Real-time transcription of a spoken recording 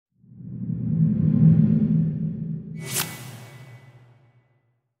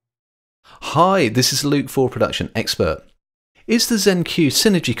Hi, this is Luke for Production Expert. Is the ZenQ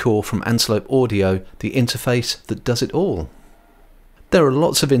Synergy Core from Antelope Audio the interface that does it all? There are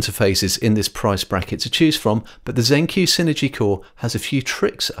lots of interfaces in this price bracket to choose from, but the ZenQ Synergy Core has a few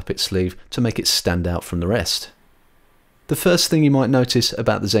tricks up its sleeve to make it stand out from the rest. The first thing you might notice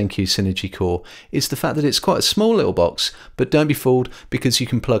about the ZenQ Synergy Core is the fact that it's quite a small little box, but don't be fooled because you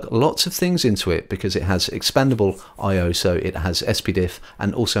can plug lots of things into it because it has expandable I/O, so it has SPDIF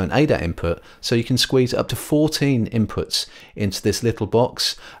and also an ADAT input, so you can squeeze up to 14 inputs into this little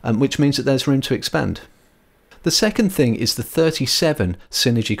box, which means that there's room to expand. The second thing is the 37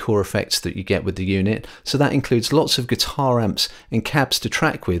 Synergy Core effects that you get with the unit, so that includes lots of guitar amps and cabs to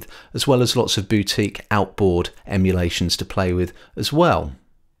track with, as well as lots of boutique outboard emulations to play with as well.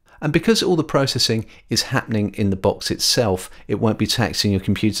 And because all the processing is happening in the box itself, it won't be taxing your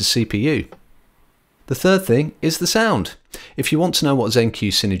computer's CPU. The third thing is the sound. If you want to know what ZenQ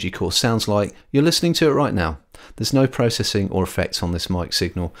Synergy Core sounds like, you're listening to it right now. There's no processing or effects on this mic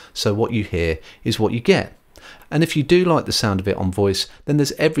signal, so what you hear is what you get. And if you do like the sound of it on voice, then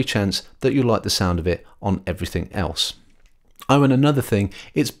there's every chance that you'll like the sound of it on everything else. Oh, and another thing,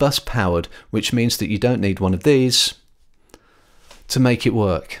 it's bus powered, which means that you don't need one of these to make it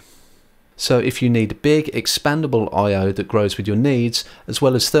work. So if you need big expandable I/O that grows with your needs, as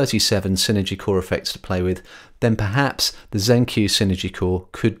well as 37 Synergy Core effects to play with, then perhaps the ZenQ Synergy Core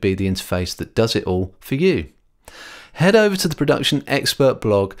could be the interface that does it all for you. Head over to the Production Expert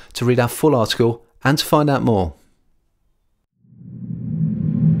blog to read our full article and to find out more.